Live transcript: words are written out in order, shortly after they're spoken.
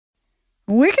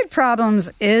Wicked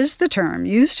problems is the term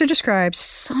used to describe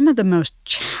some of the most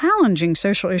challenging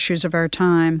social issues of our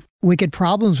time. Wicked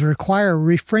problems require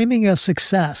reframing of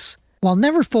success. While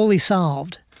never fully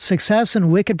solved, success in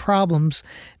wicked problems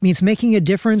means making a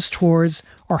difference towards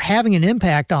or having an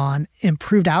impact on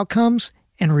improved outcomes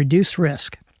and reduced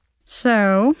risk.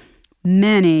 So,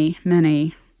 many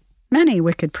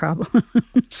wicked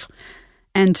problems.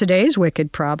 And today's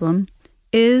wicked problem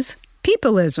is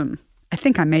people-ism. I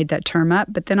think I made that term up,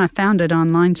 but then I found it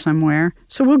online somewhere,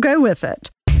 so we'll go with it.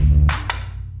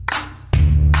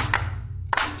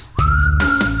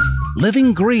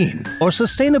 Living green or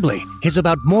sustainably is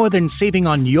about more than saving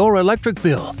on your electric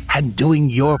bill and doing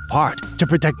your part to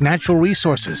protect natural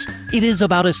resources. It is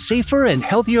about a safer and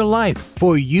healthier life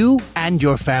for you and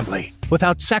your family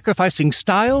without sacrificing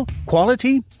style,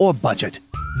 quality, or budget.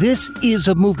 This is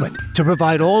a movement to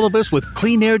provide all of us with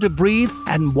clean air to breathe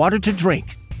and water to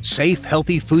drink, safe,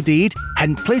 healthy food to eat,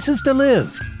 and places to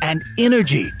live, and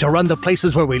energy to run the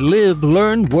places where we live,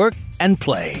 learn, work, and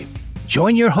play.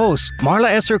 Join your hosts, Marla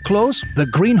Esser-Close, the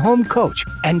Green Home Coach,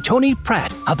 and Tony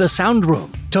Pratte of the Sound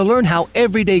Room to learn how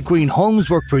everyday green homes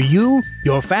work for you,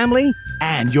 your family,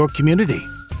 and your community.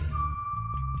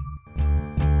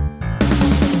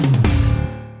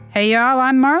 Hey y'all,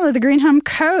 I'm Marla, the Green Home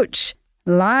Coach,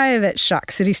 live at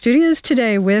Shock City Studios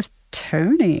today with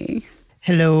Tony.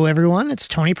 Hello, everyone. It's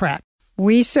Tony Pratte.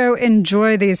 We so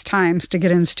enjoy these times to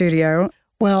get in studio.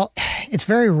 Well, it's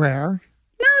very rare.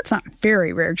 No, it's not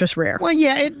very rare, just rare. Well,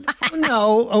 yeah,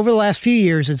 over the last few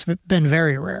years, it's been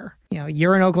very rare.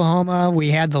 You're in Oklahoma. We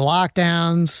had the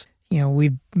lockdowns.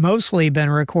 We've mostly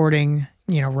been recording,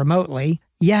 remotely.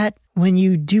 Yet, when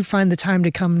you do find the time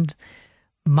to come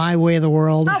my way of the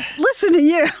world. Oh, listen to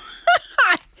you.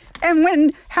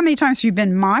 And how many times have you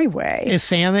been my way? Is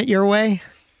Sam at your way?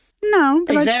 No.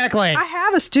 But exactly. I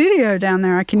have a studio down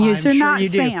there I can use. They're not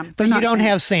Sam. But you don't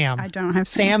have Sam. I don't have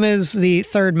Sam. Sam is the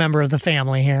third member of the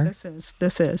family here.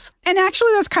 This is. And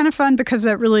actually, that's kind of fun because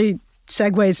that really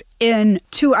segues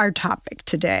into our topic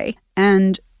today.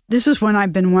 And this is one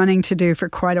I've been wanting to do for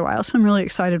quite a while. So I'm really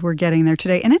excited we're getting there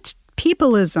today. And it's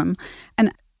people-ism.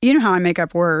 And you know how I make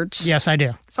up words. Yes, I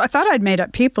do. So I thought I'd made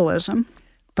up people-ism.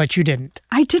 But you didn't.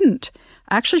 I didn't.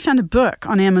 I actually found a book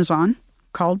on Amazon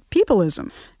called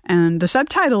People-ism. And the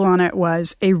subtitle on it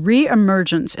was A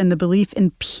Re-Emergence in the Belief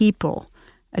in People,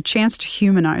 a Chance to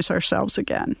Humanize Ourselves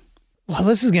Again. Well,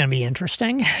 this is going to be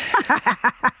interesting.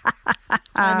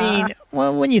 I mean,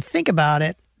 when you think about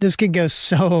it, this could go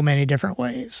so many different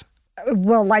ways.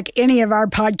 Well, like any of our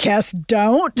podcasts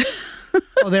don't.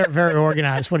 Well, they're very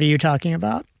organized. What are you talking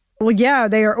about? Well, yeah,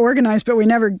 they are organized, but we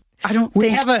have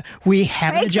an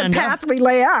agenda. The path we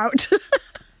lay out.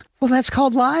 Well, that's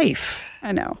called life.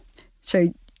 I know.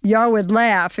 So y'all would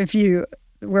laugh if you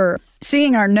were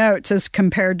seeing our notes as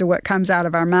compared to what comes out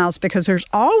of our mouths, because there's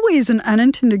always an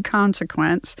unintended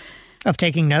consequence. Of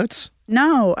taking notes?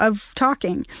 No, of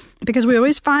talking. Because we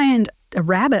always find a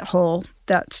rabbit hole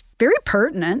that's very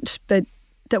pertinent, but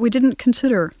that we didn't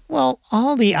consider. Well,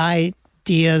 all the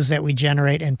ideas that we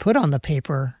generate and put on the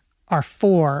paper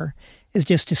is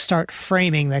just to start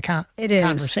framing the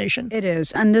conversation. It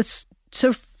is. And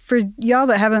so for y'all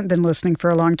that haven't been listening for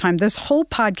a long time, this whole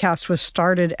podcast was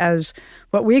started as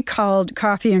what we called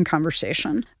Coffee and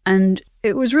Conversation. And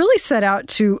it was really set out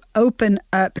to open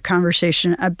up the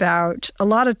conversation about a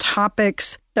lot of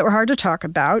topics that were hard to talk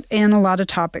about and a lot of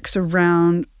topics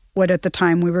around what at the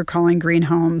time we were calling green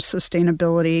homes,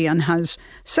 sustainability, and has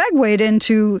segued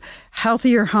into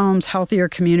healthier homes, healthier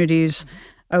communities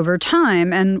over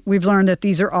time. And we've learned that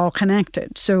these are all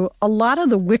connected. So a lot of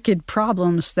the wicked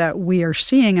problems that we are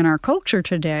seeing in our culture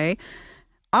today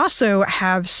also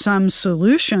have some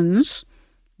solutions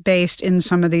based in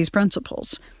some of these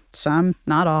principles. Some,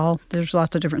 not all. There's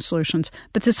lots of different solutions.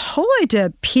 But this whole idea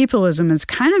of people-ism is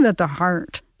kind of at the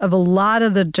heart of a lot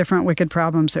of the different wicked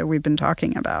problems that we've been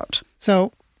talking about.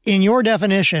 So in your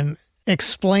definition,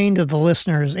 explain to the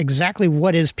listeners exactly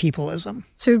what is people-ism.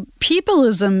 So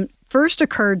people-ism first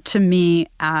occurred to me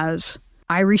as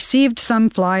I received some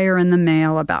flyer in the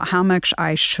mail about how much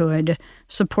I should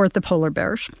support the polar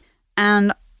bears.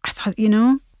 And I thought,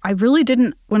 I really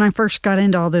didn't, when I first got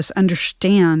into all this,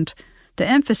 understand the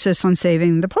emphasis on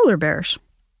saving the polar bears.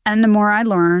 And the more I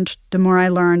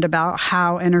learned about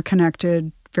how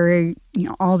interconnected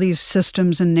all these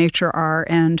systems in nature are.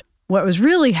 And what was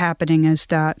really happening is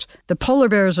that the polar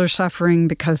bears are suffering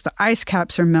because the ice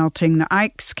caps are melting. The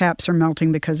ice caps are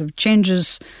melting because of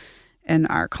changes in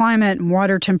our climate and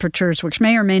water temperatures, which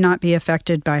may or may not be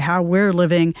affected by how we're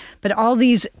living, but all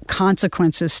these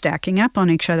consequences stacking up on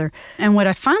each other. And what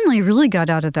I finally really got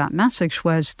out of that message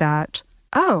was that,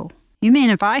 You mean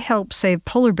if I help save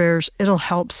polar bears, it'll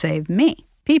help save me,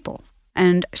 people.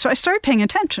 And so I started paying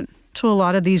attention to a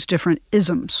lot of these different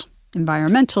isms: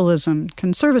 environmentalism,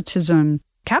 conservatism,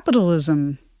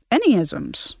 capitalism, any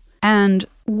isms. And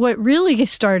what really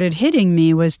started hitting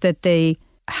me was that they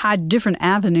had different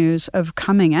avenues of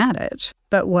coming at it.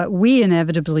 But what we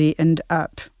inevitably end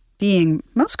up being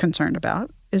most concerned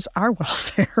about is our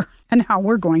welfare and how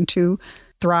we're going to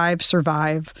thrive,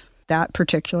 survive that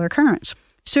particular occurrence.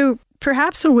 So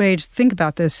perhaps a way to think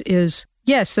about this is,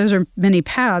 yes, those are many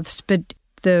paths, but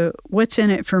the what's in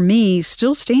it for me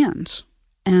still stands.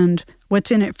 And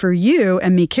what's in it for you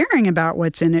and me caring about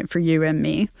what's in it for you and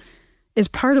me is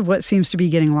part of what seems to be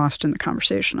getting lost in the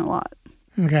conversation a lot.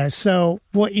 Okay, so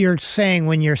what you're saying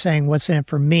when you're saying what's in it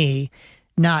for me,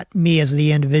 not me as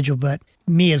the individual, but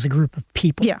me as a group of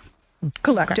people. Yeah,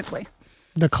 collectively. Okay.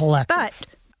 The collective. But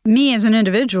me as an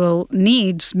individual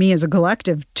needs me as a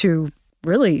collective to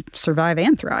really survive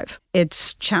and thrive.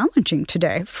 It's challenging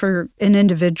today for an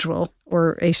individual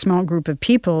or a small group of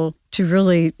people to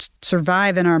really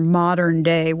survive in our modern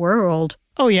day world.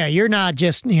 Oh, yeah. You're not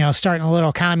just, starting a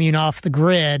little commune off the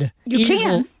grid.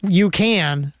 You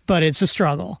can, but it's a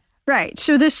struggle. Right.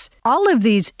 So all of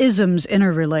these isms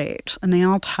interrelate and they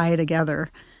all tie together.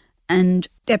 And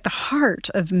at the heart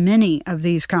of many of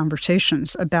these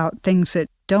conversations about things that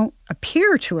don't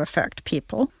appear to affect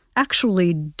people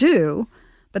actually do,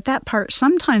 but that part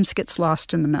sometimes gets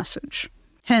lost in the message.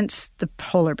 Hence the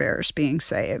polar bears being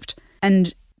saved.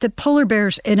 And the polar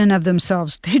bears in and of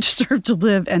themselves, they deserve to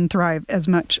live and thrive as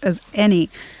much as any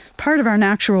part of our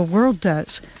natural world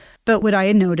does. But what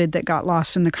I noted that got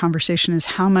lost in the conversation is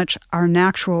how much our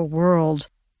natural world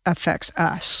affects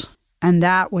us. And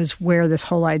that was where this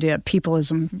whole idea of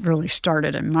people-ism really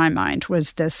started in my mind,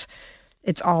 was this,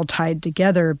 it's all tied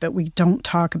together, but we don't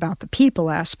talk about the people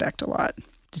aspect a lot.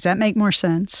 Does that make more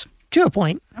sense? To a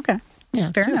point. Okay.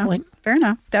 Yeah, fair enough. Point. Fair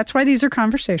enough. That's why these are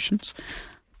conversations.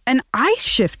 And I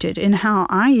shifted in how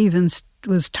I even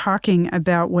was talking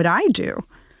about what I do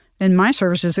in my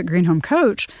services at Green Home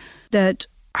Coach, that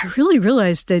I really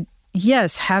realized that,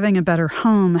 yes, having a better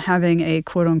home, having a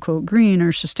quote-unquote green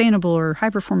or sustainable or high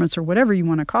performance or whatever you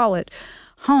want to call it,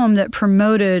 home that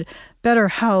promoted better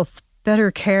health,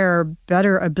 better care,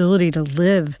 better ability to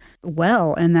live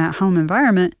well in that home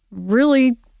environment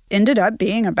really ended up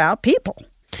being about people.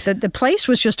 That the place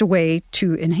was just a way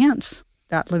to enhance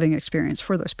that living experience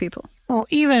for those people. Well,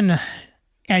 even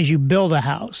as you build a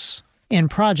house, in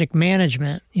project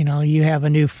management, you have a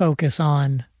new focus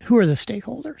on who are the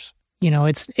stakeholders.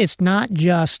 It's not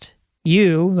just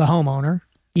you, the homeowner,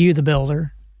 you, the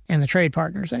builder, and the trade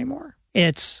partners anymore.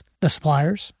 It's the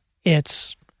suppliers,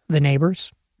 it's the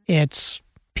neighbors, it's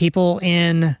people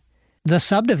in the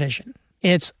subdivision,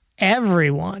 it's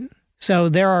everyone. So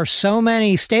there are so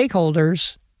many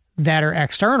stakeholders that are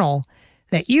external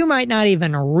that you might not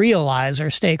even realize are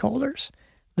stakeholders.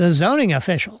 The zoning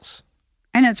officials.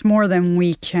 And it's more than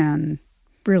we can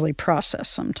really process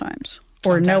sometimes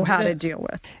or know how to deal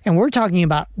with. And we're talking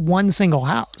about one single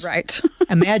house. Right.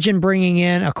 Imagine bringing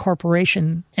in a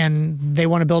corporation and they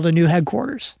want to build a new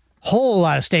headquarters. Whole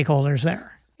lot of stakeholders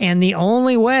there. And the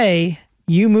only way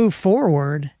you move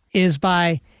forward is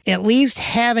by at least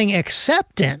having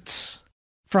acceptance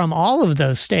from all of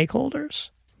those stakeholders.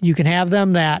 You can have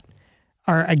them that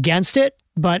are against it,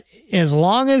 but as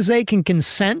long as they can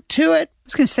consent to it. I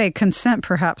was going to say consent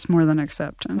perhaps more than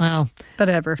acceptance. Well.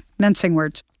 Whatever. Mincing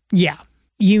words. Yeah.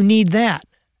 You need that.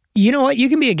 You know what? You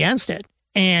can be against it,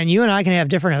 and you and I can have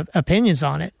different opinions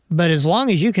on it, but as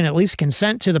long as you can at least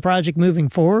consent to the project moving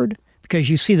forward because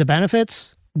you see the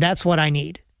benefits, that's what I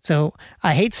need. So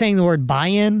I hate saying the word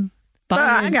buy-in.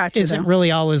 I got you, isn't really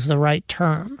always the right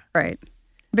term. Right.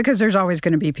 Because there's always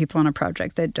going to be people on a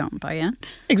project that don't buy in.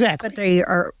 Exactly. But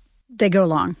they go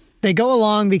along. They go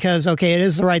along because, okay, it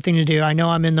is the right thing to do. I know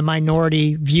I'm in the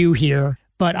minority view here,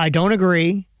 but I don't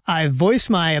agree. I've voiced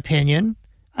my opinion.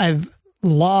 I've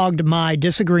logged my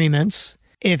disagreements.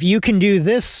 If you can do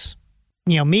this,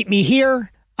 meet me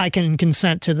here, I can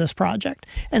consent to this project.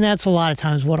 And that's a lot of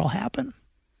times what'll happen.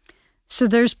 So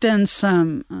there's been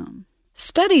some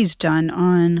studies done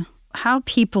on how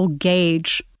people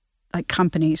gauge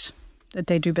companies that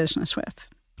they do business with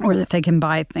or that they can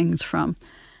buy things from.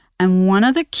 And one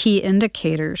of the key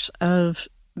indicators over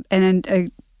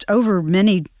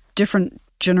many different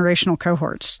generational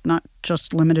cohorts, not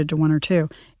just limited to one or two,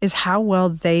 is how well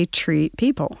they treat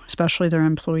people, especially their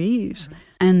employees. Mm-hmm.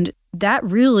 And that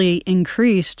really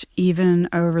increased even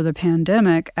over the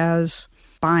pandemic as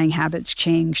buying habits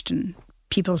changed and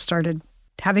people started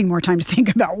having more time to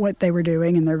think about what they were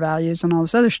doing and their values and all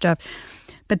this other stuff.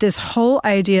 But this whole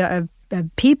idea of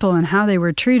people and how they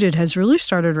were treated has really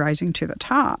started rising to the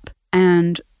top.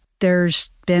 And there's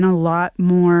been a lot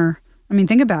more, I mean,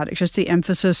 think about it, just the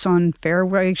emphasis on fair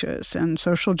wages and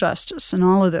social justice and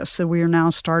all of this that we are now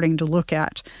starting to look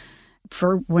at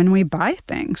for when we buy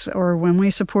things or when we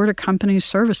support a company's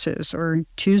services or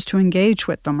choose to engage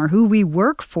with them or who we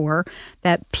work for.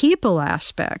 That people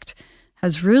aspect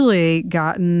has really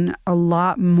gotten a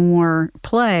lot more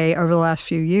play over the last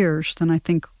few years than I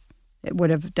think it would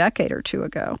have a decade or two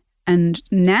ago. And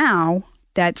now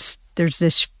there's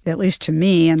this, at least to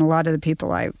me and a lot of the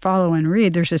people I follow and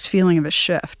read, there's this feeling of a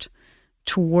shift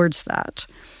towards that.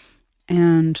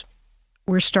 And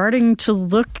we're starting to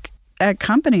look at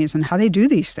companies and how they do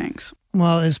these things.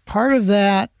 Well, is part of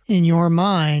that, in your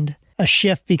mind, a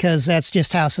shift because that's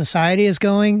just how society is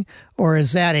going? Or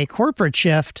is that a corporate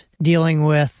shift dealing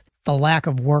with the lack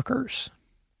of workers?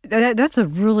 That's a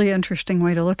really interesting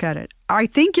way to look at it. I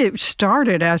think it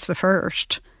started as the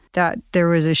first, that there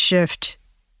was a shift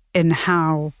in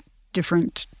how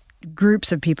different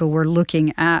groups of people were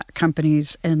looking at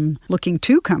companies and looking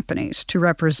to companies to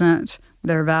represent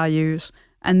their values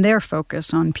and their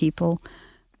focus on people.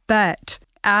 But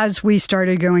as we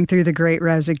started going through the Great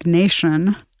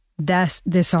Resignation,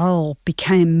 this all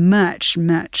became much,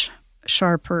 much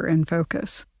sharper in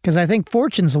focus. Because I think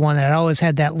Fortune's the one that always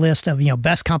had that list of,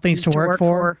 best companies to work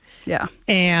for. Yeah.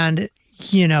 And,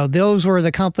 those were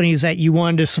the companies that you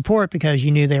wanted to support because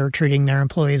you knew they were treating their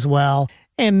employees well.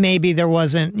 And maybe there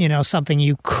wasn't, something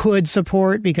you could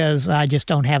support because I just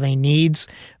don't have any needs.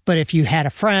 But if you had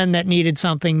a friend that needed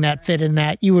something that fit in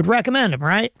that, you would recommend them,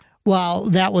 right? Well,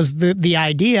 that was the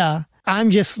idea.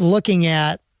 I'm just looking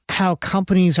at how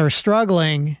companies are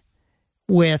struggling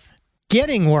with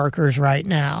getting workers right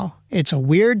now. It's a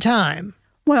weird time.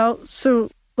 Well, so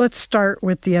let's start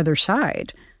with the other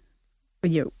side.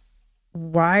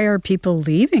 Why are people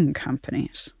leaving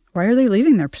companies? Why are they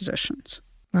leaving their positions?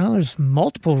 Well, there's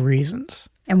multiple reasons.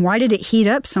 And why did it heat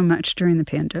up so much during the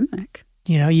pandemic?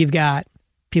 You've got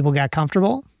people got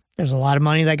comfortable. There's a lot of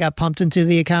money that got pumped into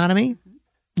the economy.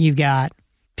 You've got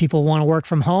people want to work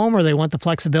from home or they want the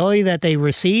flexibility that they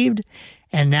received.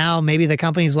 And now maybe the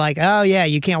company's like, oh, yeah,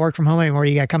 you can't work from home anymore.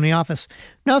 You got to come in the office.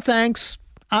 No, thanks.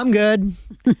 I'm good.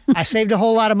 I saved a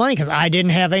whole lot of money because I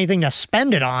didn't have anything to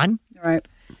spend it on. Right.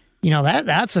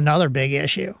 That's another big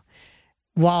issue.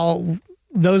 While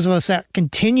those of us that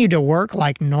continue to work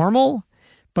like normal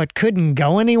but couldn't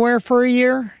go anywhere for a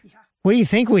year, what do you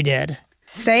think we did?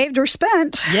 Saved or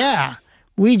spent. Yeah.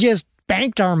 We just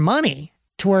banked our money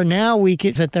to where now we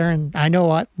could sit there and I know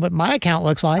what my account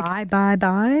looks like.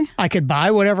 Buy. I could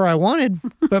buy whatever I wanted,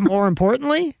 but more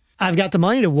importantly, I've got the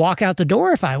money to walk out the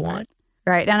door if I want.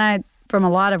 Right. And from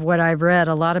a lot of what I've read,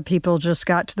 a lot of people just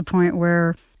got to the point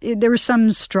where there was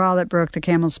some straw that broke the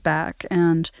camel's back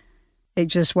and it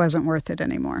just wasn't worth it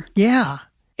anymore. Yeah.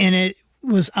 And it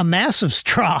was a massive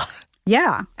straw.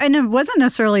 Yeah. And it wasn't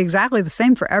necessarily exactly the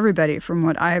same for everybody from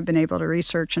what I have been able to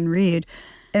research and read.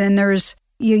 And then there's,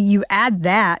 you add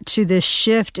that to this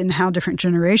shift in how different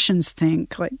generations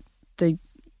think. Like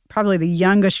probably the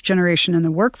youngest generation in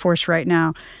the workforce right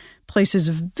now places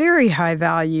a very high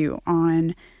value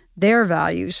on their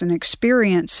values and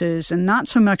experiences and not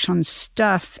so much on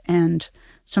stuff and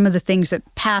some of the things that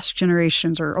past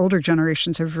generations or older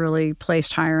generations have really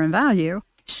placed higher in value.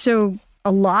 So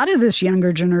a lot of this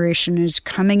younger generation is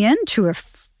coming into a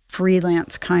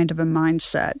freelance kind of a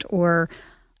mindset, or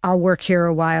I'll work here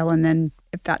a while and then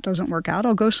if that doesn't work out,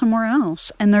 I'll go somewhere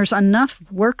else. And there's enough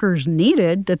workers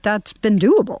needed that's been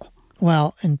doable.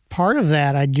 Well, and part of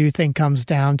that I do think comes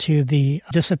down to the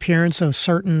disappearance of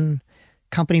certain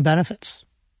company benefits,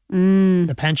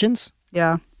 the pensions.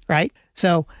 Yeah. Right?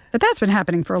 But that's been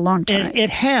happening for a long time. It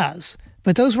has.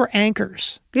 But those were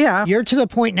anchors. Yeah. You're to the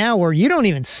point now where you don't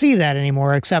even see that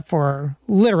anymore except for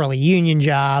literally union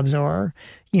jobs or,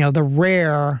 the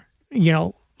rare,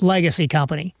 legacy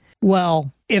company.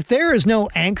 Well, if there is no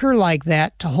anchor like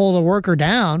that to hold a worker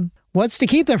down, what's to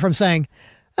keep them from saying,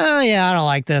 oh, yeah, I don't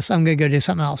like this. I'm going to go do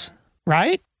something else.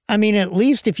 Right? I mean, at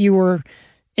least if you were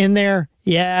in there,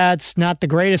 yeah, it's not the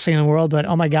greatest thing in the world, but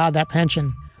oh my God, that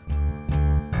pension.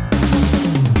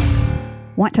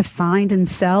 Want to find and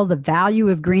sell the value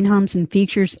of green homes and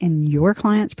features in your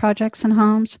clients' projects and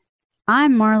homes?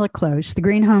 I'm Marla Close, the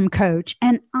Green Home Coach,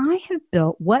 and I have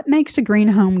built What Makes a Green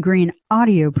Home Green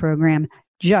audio program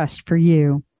just for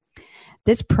you.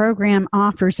 This program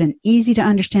offers an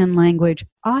easy-to-understand language,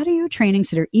 audio trainings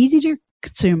that are easy to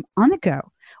consume on the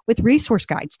go, with resource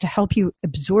guides to help you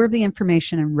absorb the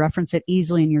information and reference it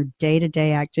easily in your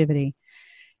day-to-day activity.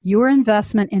 Your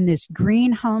investment in this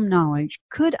green home knowledge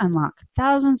could unlock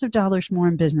thousands of dollars more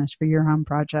in business for your home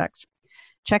projects.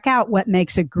 Check out what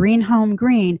makes a green home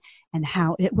green and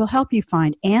how it will help you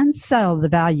find and sell the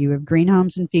value of green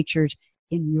homes and features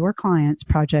in your clients'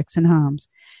 projects and homes.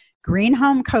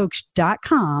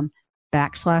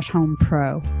 greenhomecoach.com/home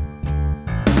pro.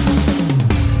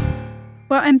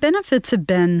 Well, and benefits have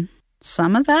been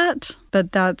some of that,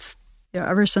 but that's,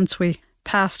 ever since we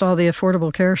passed all the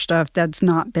Affordable Care stuff, that's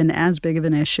not been as big of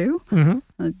an issue.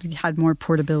 We had more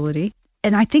portability.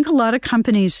 And I think a lot of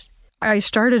companies, I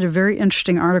started a very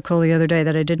interesting article the other day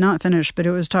that I did not finish, but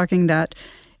it was talking that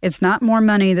it's not more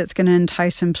money that's going to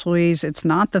entice employees. It's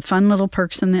not the fun little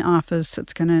perks in the office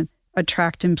that's going to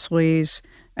attract employees.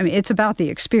 I mean, it's about the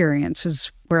experience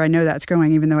is where I know that's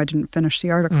going, even though I didn't finish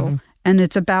the article. And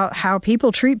it's about how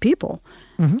people treat people.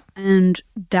 And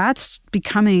that's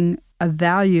becoming a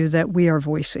value that we are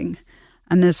voicing.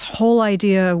 And this whole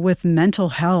idea with mental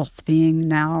health being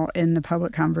now in the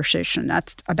public conversation,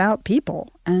 that's about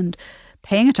people and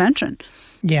paying attention.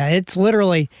 Yeah, it's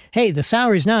literally, hey, the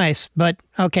salary's nice, but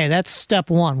okay, that's step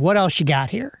one. What else you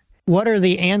got here? What are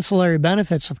the ancillary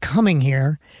benefits of coming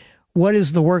here? What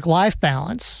is the work-life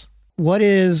balance? What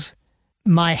is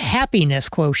my happiness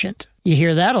quotient? You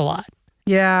hear that a lot.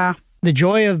 Yeah. The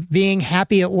joy of being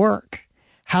happy at work.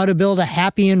 How to build a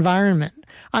happy environment.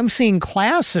 I'm seeing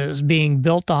classes being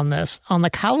built on this on the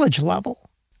college level.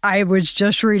 I was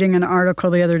just reading an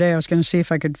article the other day. I was going to see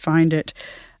if I could find it.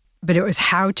 But it was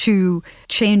how to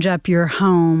change up your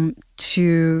home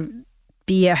to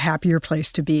be a happier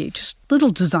place to be. Just little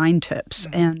design tips.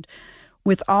 And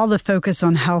with all the focus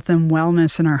on health and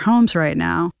wellness in our homes right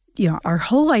now, our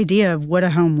whole idea of what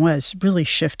a home was really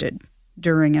shifted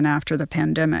during and after the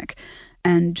pandemic.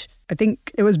 And I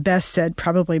think it was best said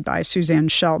probably by Suzanne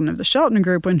Shelton of the Shelton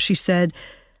Group when she said,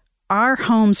 our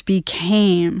homes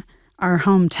became our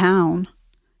hometown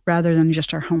rather than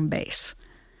just our home base.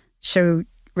 So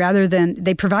rather than,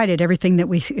 they provided everything that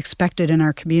we expected in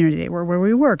our community. They were where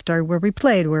we worked, or where we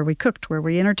played, where we cooked, where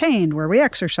we entertained, where we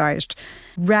exercised,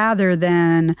 rather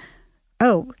than,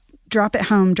 drop it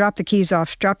home, drop the keys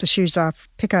off, drop the shoes off,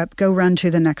 pick up, go run to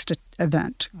the next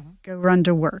event, go run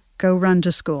to work, go run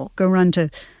to school, go run to,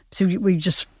 so we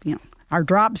just, our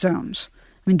drop zones.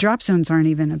 I mean, drop zones aren't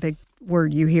even a big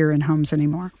word you hear in homes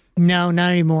anymore. No,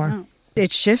 not anymore. No.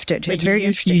 It's shifted. But it's very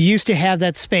interesting. You used to have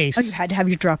that space. Oh, you had to have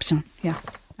your drop zone. Yeah,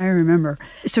 I remember.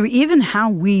 So even how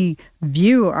we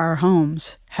view our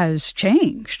homes has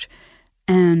changed.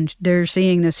 And they're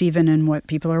seeing this even in what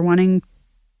people are wanting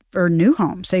for new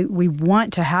homes. We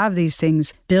want to have these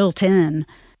things built in.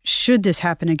 Should this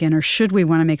happen again, or should we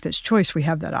want to make this choice, we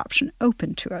have that option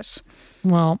open to us.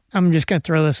 Well, I'm just going to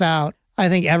throw this out. I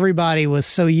think everybody was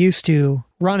so used to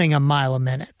running a mile a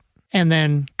minute. And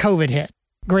then COVID hit.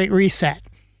 Great reset.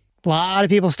 A lot of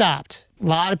people stopped. A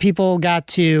lot of people got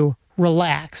to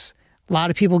relax. A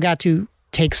lot of people got to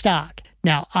take stock.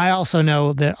 Now, I also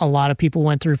know that a lot of people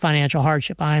went through financial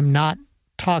hardship. I'm not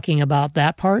talking about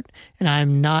that part, and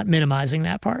I'm not minimizing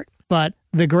that part. But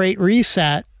the Great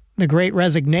Reset, the Great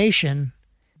Resignation,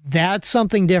 that's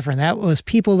something different. That was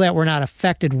people that were not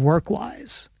affected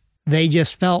work-wise. They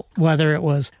just felt, whether it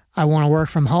was, I want to work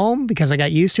from home because I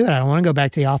got used to it, I don't want to go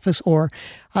back to the office, or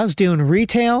I was doing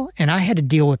retail and I had to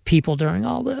deal with people during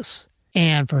all this.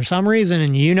 And for some reason,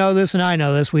 and you know this and I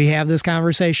know this, we have this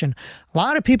conversation, a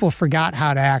lot of people forgot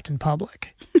how to act in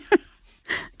public.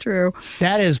 True.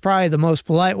 That is probably the most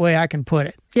polite way I can put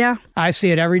it. Yeah. I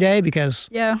see it every day because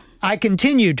I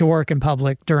continued to work in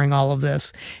public during all of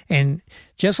this. And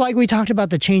just like we talked about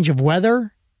the change of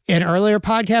weather in earlier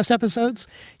podcast episodes,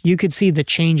 you could see the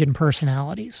change in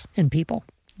personalities in people.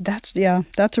 That's a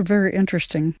very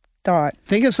interesting thought.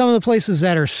 Think of some of the places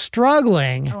that are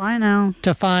struggling I know.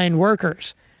 to find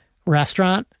workers.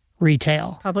 Restaurant,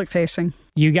 retail. Public facing.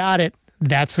 You got it.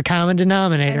 That's the common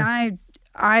denominator. And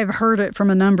I've heard it from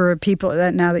a number of people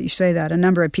that now that you say that, a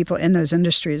number of people in those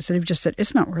industries that have just said,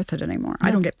 it's not worth it anymore. No.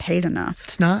 I don't get paid enough.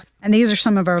 It's not. And these are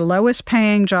some of our lowest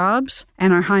paying jobs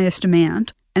and our highest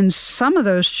demand. And some of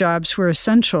those jobs were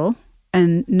essential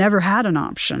and never had an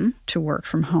option to work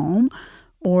from home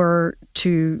or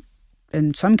to,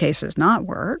 in some cases, not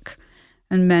work.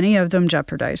 And many of them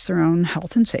jeopardized their own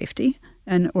health and safety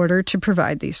in order to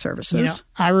provide these services.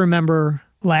 I remember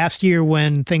last year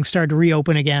when things started to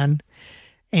reopen again,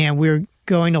 and we were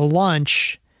going to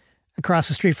lunch across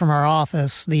the street from our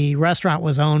office. The restaurant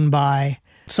was owned by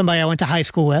somebody I went to high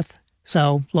school with.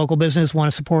 So local business, want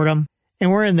to support them. And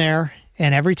we're in there,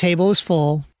 and every table is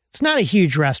full. It's not a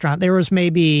huge restaurant. There was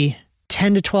maybe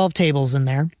 10 to 12 tables in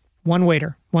there. One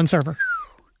waiter, one server.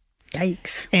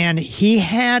 Yikes. And he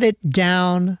had it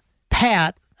down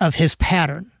pat of his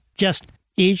pattern. Just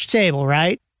each table,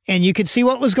 right? And you could see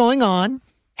what was going on.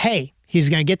 Hey, He's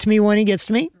going to get to me when he gets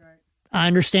to me. Right. I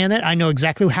understand that. I know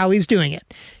exactly how he's doing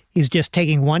it. He's just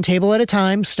taking one table at a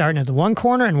time, starting at the one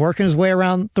corner and working his way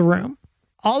around the room.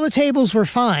 All the tables were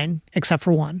fine, except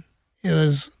for one. It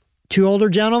was two older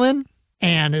gentlemen,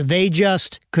 and they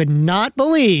just could not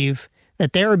believe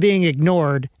that they were being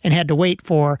ignored and had to wait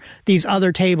for these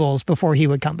other tables before he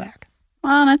would come back.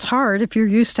 Well, and it's hard if you're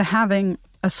used to having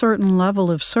a certain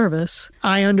level of service.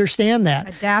 I understand that.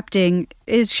 Adapting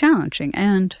is challenging,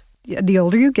 and the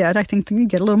older you get, I think you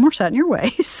get a little more set in your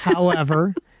ways.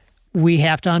 However, we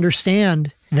have to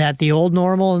understand that the old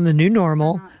normal and the new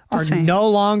normal are no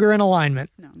longer in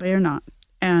alignment. No, they are not.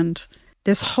 And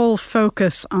this whole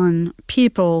focus on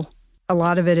people, a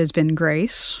lot of it has been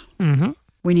grace. Mm-hmm.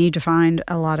 We need to find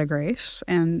a lot of grace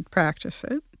and practice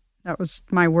it. That was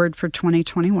my word for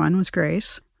 2021 was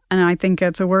grace. And I think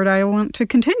that's a word I want to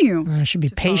continue. It should be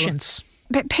patience.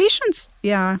 But patience,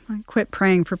 yeah. I quit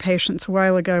praying for patience a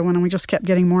while ago when we just kept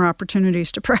getting more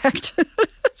opportunities to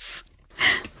practice.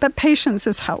 But patience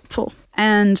is helpful.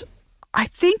 And I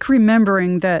think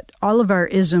remembering that all of our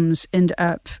isms end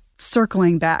up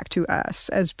circling back to us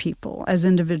as people, as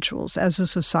individuals, as a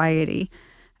society,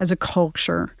 as a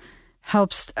culture,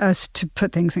 helps us to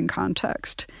put things in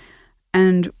context.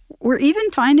 And we're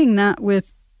even finding that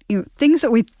with things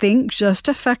that we think just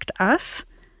affect us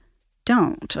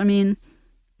don't. I mean,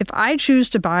 if I choose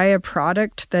to buy a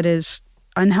product that is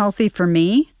unhealthy for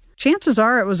me, chances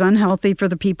are it was unhealthy for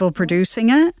the people producing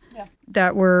it,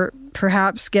 that were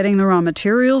perhaps getting the raw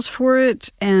materials for it,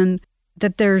 and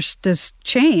that there's this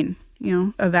chain,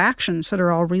 of actions that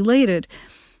are all related.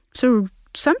 So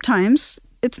sometimes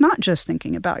it's not just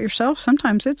thinking about yourself.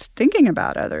 Sometimes it's thinking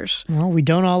about others. Well, we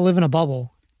don't all live in a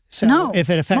bubble. So no, if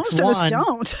it affects most of us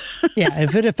don't. Yeah,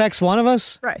 if it affects one of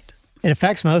us, right, it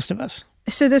affects most of us.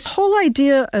 So this whole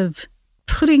idea of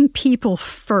putting people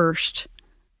first,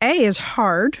 is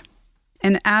hard.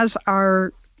 And as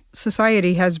our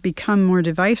society has become more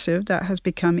divisive, that has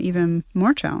become even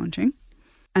more challenging.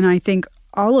 And I think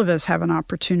all of us have an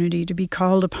opportunity to be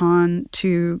called upon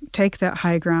to take that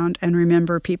high ground and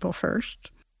remember people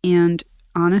first. And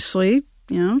honestly,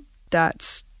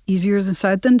 that's easier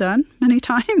said than done many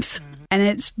times. Mm-hmm. And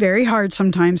it's very hard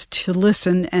sometimes to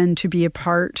listen and to be a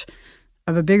part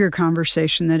of a bigger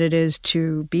conversation than it is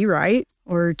to be right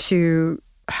or to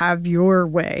have your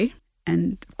way.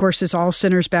 And of course, this all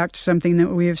centers back to something that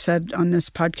we have said on this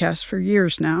podcast for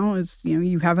years now is,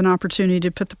 you have an opportunity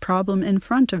to put the problem in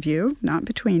front of you, not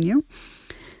between you.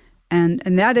 And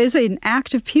that is an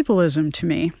act of people-ism to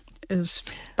me, is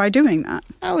by doing that.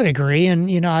 I would agree.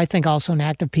 And, I think also an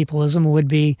act of people-ism would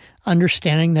be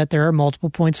understanding that there are multiple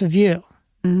points of view.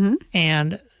 Mm-hmm.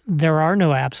 And there are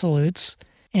no absolutes.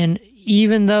 And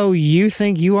even though you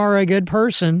think you are a good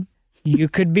person, you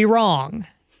could be wrong.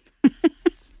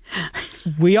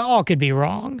 We all could be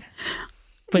wrong.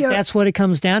 But that's what it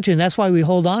comes down to. And that's why we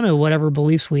hold on to whatever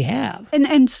beliefs we have.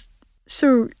 And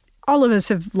so all of us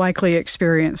have likely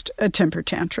experienced a temper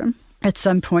tantrum at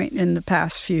some point in the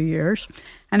past few years.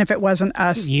 And if it wasn't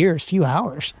us... Few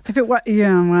hours. If it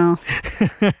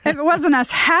wasn't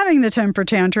us having the temper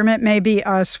tantrum, it may be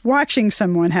us watching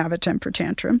someone have a temper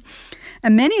tantrum.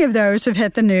 And many of those have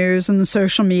hit the news and the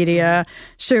social media.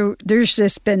 So there's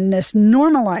just been this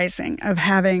normalizing of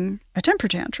having a temper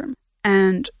tantrum.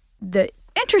 And the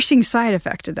interesting side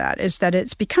effect of that is that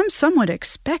it's become somewhat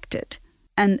expected.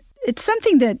 And it's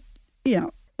something that,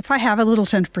 if I have a little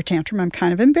temper tantrum, I'm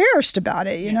kind of embarrassed about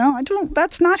it.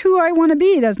 That's not who I want to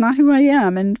be. That's not who I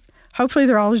am. And hopefully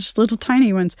they're all just little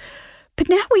tiny ones. But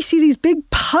now we see these big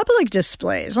public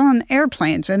displays on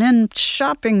airplanes and in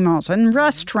shopping malls and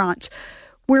restaurants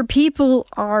where people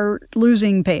are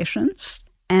losing patience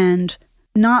and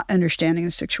not understanding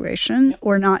the situation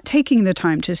or not taking the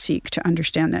time to seek to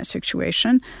understand that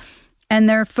situation. And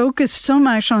they're focused so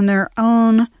much on their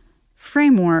own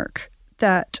framework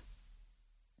that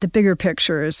the bigger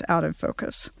picture is out of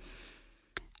focus.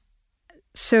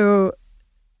 So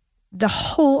the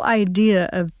whole idea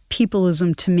of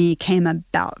people-ism to me came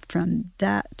about from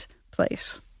that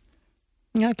place.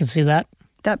 Yeah, I can see that.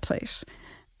 That place.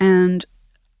 And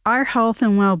our health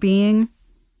and well-being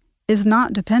is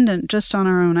not dependent just on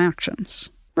our own actions.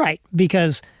 Right,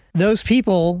 because those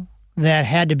people that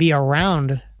had to be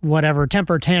around whatever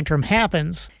temper tantrum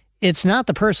happens, it's not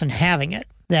the person having it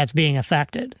that's being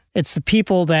affected. It's the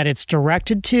people that it's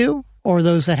directed to or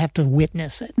those that have to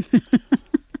witness it.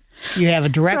 You have a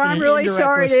direct and indirect response. So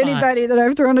I'm really sorry to anybody that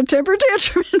I've thrown a temper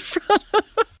tantrum in front of.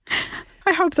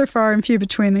 I hope they're far and few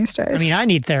between these days. I mean, I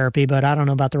need therapy, but I don't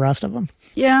know about the rest of them.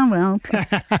 Yeah, well,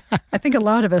 I think a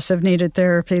lot of us have needed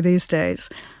therapy these days.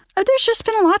 There's just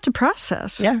been a lot to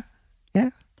process. Yeah.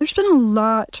 there's been a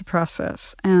lot to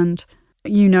process. And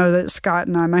you know that Scott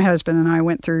and I, my husband and I,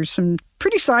 went through some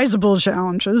pretty sizable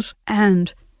challenges.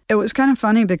 And it was kind of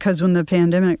funny because when the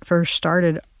pandemic first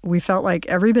started, we felt like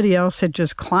everybody else had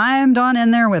just climbed on in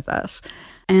there with us.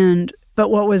 But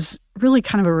what was really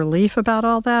kind of a relief about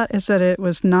all that is that it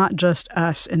was not just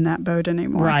us in that boat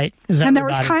anymore. Right. And it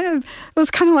was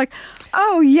kind of like,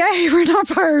 oh, yay, we're not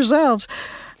by ourselves.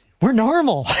 We're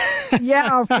normal.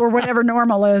 Yeah, for whatever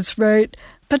normal is, right?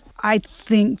 But I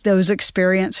think those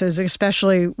experiences,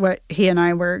 especially what he and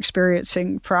I were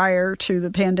experiencing prior to the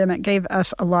pandemic, gave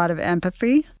us a lot of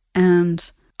empathy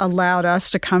and allowed us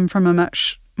to come from a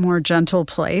much more gentle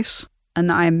place.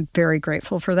 And I'm very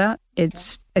grateful for that.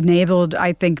 It's enabled,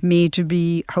 I think, me to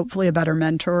be hopefully a better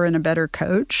mentor and a better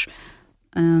coach.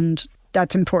 And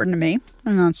that's important to me.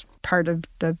 And that's part of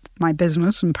my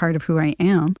business and part of who I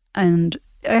am. And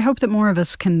I hope that more of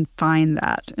us can find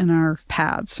that in our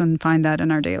paths and find that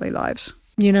in our daily lives.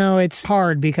 You know, it's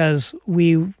hard because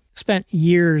we spent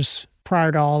years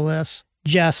prior to all this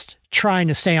just trying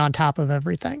to stay on top of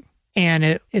everything.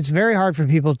 And it's very hard for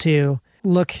people to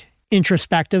look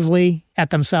introspectively at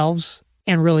themselves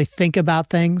and really think about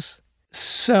things.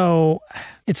 So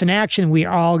it's an action we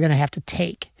are all going to have to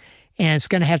take, and it's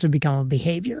going to have to become a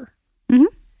behavior. Mm-hmm.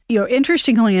 You know,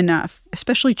 interestingly enough,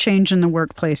 especially change in the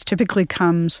workplace typically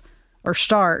comes or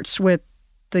starts with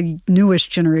the newest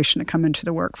generation to come into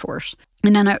the workforce.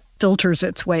 And then it filters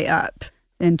its way up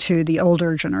into the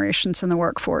older generations in the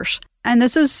workforce. And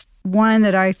this is one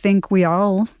that I think we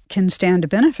all can stand to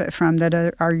benefit from,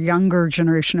 that our younger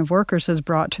generation of workers has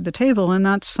brought to the table, and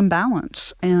that's some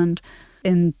balance and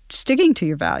in sticking to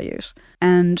your values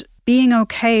and being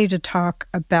okay to talk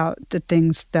about the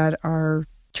things that are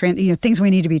things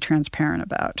we need to be transparent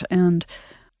about. And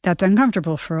that's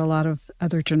uncomfortable for a lot of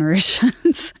other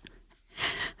generations,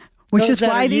 which is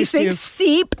why these things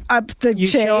seep up the chain. You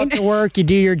show up to work, you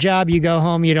do your job, you go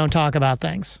home, you don't talk about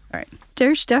things. Right.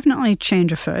 There's definitely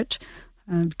change afoot.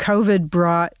 COVID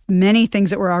brought many things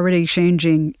that were already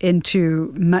changing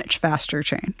into much faster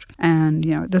change. And,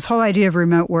 you know, this whole idea of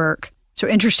remote work. So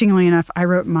interestingly enough, I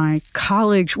wrote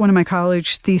one of my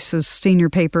college thesis, senior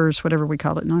papers, whatever we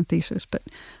called it, not thesis, but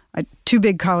two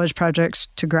big college projects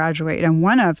to graduate. And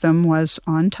one of them was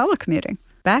on telecommuting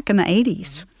back in the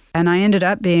 80s. And I ended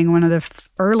up being one of the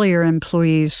earlier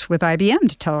employees with IBM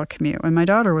to telecommute when my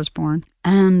daughter was born.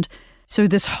 And so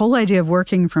this whole idea of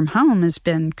working from home has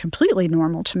been completely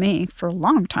normal to me for a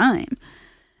long time.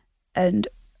 And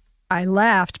I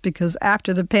laughed because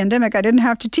after the pandemic, I didn't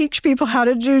have to teach people how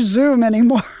to do Zoom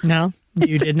anymore. No,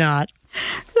 you did not.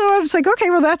 So I was like, okay,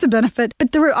 well, that's a benefit.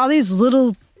 But there were all these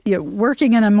little,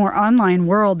 working in a more online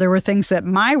world, there were things that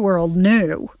my world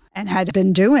knew and had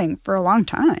been doing for a long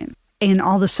time. And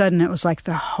all of a sudden, it was like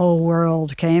the whole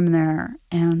world came there.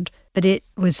 But it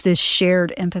was this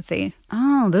shared empathy.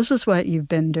 Oh, this is what you've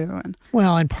been doing.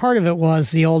 Well, and part of it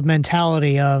was the old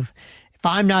mentality of, if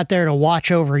I'm not there to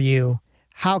watch over you,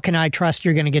 how can I trust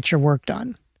you're going to get your work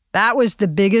done? That was the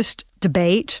biggest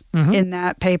debate in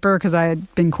that paper, because I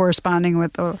had been corresponding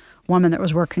with a woman that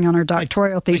was working on her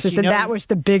doctoral thesis, and that was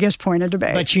the biggest point of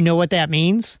debate. But you know what that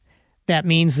means? That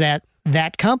means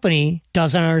that company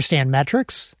doesn't understand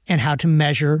metrics and how to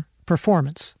measure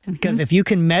performance. Because if you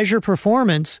can measure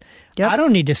performance, I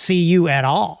don't need to see you at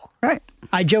all. Right.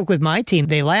 I joke with my team.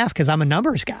 They laugh because I'm a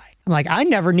numbers guy. I'm like, I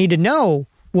never need to know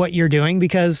what you're doing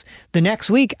because the next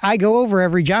week I go over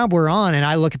every job we're on and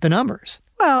I look at the numbers.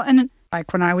 Well, and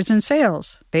like when I was in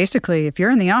sales, basically, if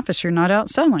you're in the office, you're not out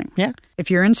selling. Yeah. If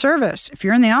you're in service, if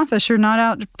you're in the office, you're not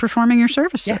out performing your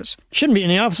services. Yeah. Shouldn't be in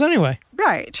the office anyway.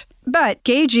 Right. But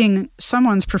gauging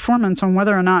someone's performance on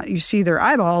whether or not you see their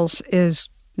eyeballs is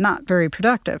not very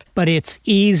productive. But it's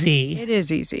easy. It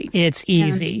is easy. It's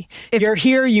easy. If you're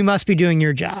here, you must be doing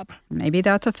your job. Maybe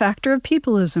that's a factor of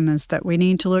people-ism, is that we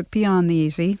need to look beyond the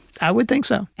easy. I would think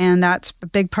so. And that's a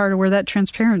big part of where that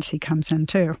transparency comes in,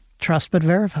 too. Trust but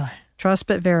verify. Trust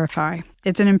but verify.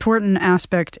 It's an important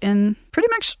aspect in pretty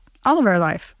much all of our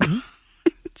life.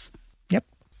 Yep.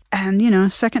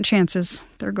 And, second chances,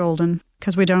 they're golden.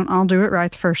 Because we don't all do it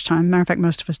right the first time. Matter of fact,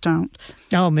 most of us don't.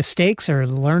 No, mistakes are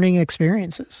learning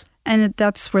experiences. And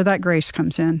that's where that grace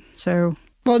comes in. So,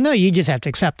 well, no, you just have to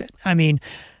accept it. I mean,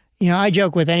 I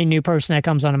joke with any new person that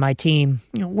comes onto my team,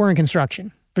 we're in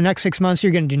construction. For the next 6 months,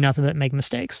 you're going to do nothing but make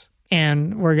mistakes.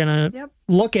 And we're going to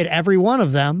look at every one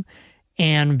of them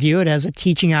and view it as a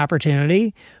teaching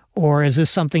opportunity. Or is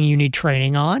this something you need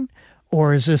training on?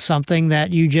 Or is this something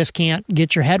that you just can't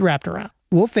get your head wrapped around?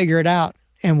 We'll figure it out.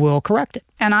 And we'll correct it.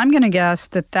 And I'm going to guess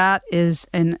that is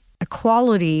a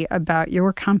quality about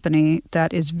your company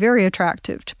that is very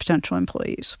attractive to potential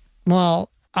employees. Well,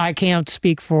 I can't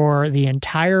speak for the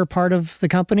entire part of the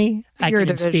company. Your I can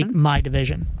division. speak my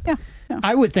division. Yeah.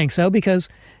 I would think so, because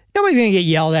nobody's going to get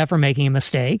yelled at for making a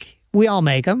mistake. We all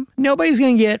make them. Nobody's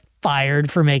going to get fired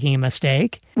for making a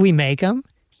mistake. We make them.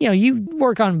 You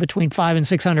work on between 500 and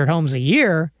 600 homes a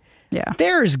year. Yeah.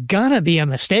 There's going to be a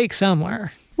mistake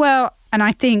somewhere. Well, and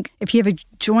I think if you have a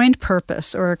joint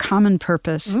purpose or a common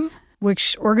purpose,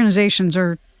 which organizations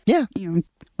are,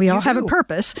 we all have a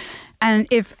purpose. And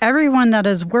if everyone that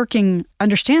is working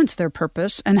understands their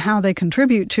purpose and how they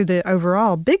contribute to the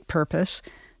overall big purpose,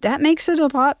 that makes it a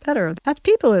lot better. That's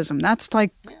people-ism. That's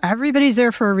like everybody's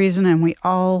there for a reason and we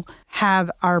all have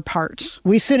our parts.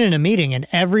 We sit in a meeting and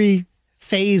every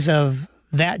phase of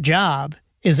that job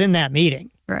is in that meeting.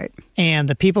 Right. And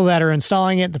the people that are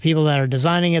installing it, the people that are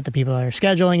designing it, the people that are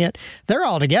scheduling it, they're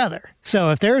all together. So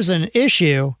if there's an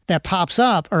issue that pops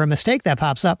up or a mistake that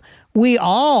pops up, we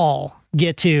all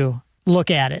get to look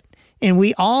at it and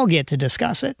we all get to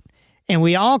discuss it. And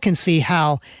we all can see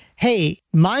how, hey,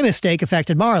 my mistake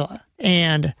affected Marla.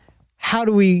 And how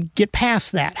do we get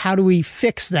past that? How do we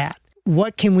fix that?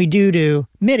 What can we do to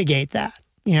mitigate that?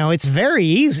 It's very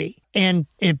easy. And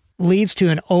it leads to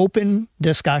an open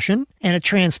discussion and a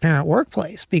transparent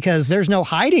workplace because there's no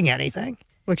hiding anything.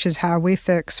 Which is how we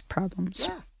fix problems.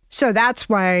 Yeah. So that's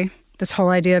why this whole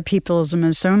idea of people-ism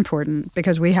is so important,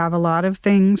 because we have a lot of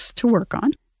things to work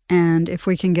on. And if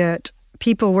we can get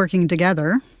people working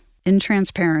together in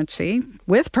transparency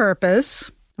with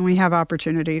purpose, then we have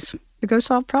opportunities to go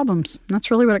solve problems. And that's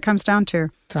really what it comes down to.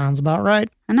 Sounds about right.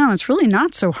 I know, it's really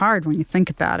not so hard when you think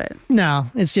about it. No,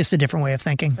 it's just a different way of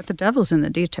thinking. But the devil's in the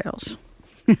details.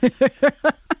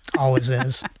 Always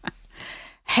is.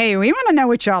 Hey, we want to know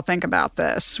what y'all think about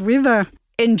this. We've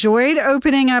enjoyed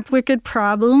opening up wicked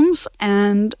problems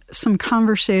and some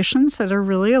conversations that are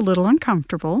really a little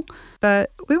uncomfortable.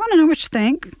 But we want to know what you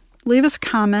think. Leave us a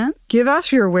comment. Give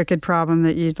us your wicked problem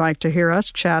that you'd like to hear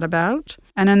us chat about.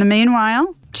 And in the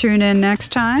meanwhile, tune in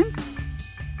next time.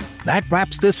 That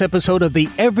wraps this episode of the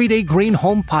Everyday Green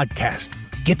Home Podcast.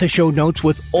 Get the show notes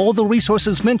with all the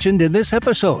resources mentioned in this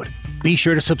episode. Be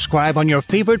sure to subscribe on your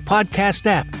favorite podcast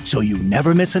app so you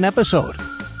never miss an episode.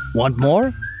 Want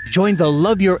more? Join the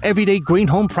Love Your Everyday Green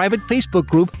Home private Facebook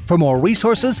group for more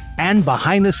resources and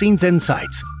behind-the-scenes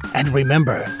insights. And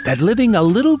remember that living a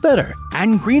little better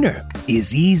and greener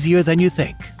is easier than you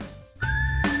think.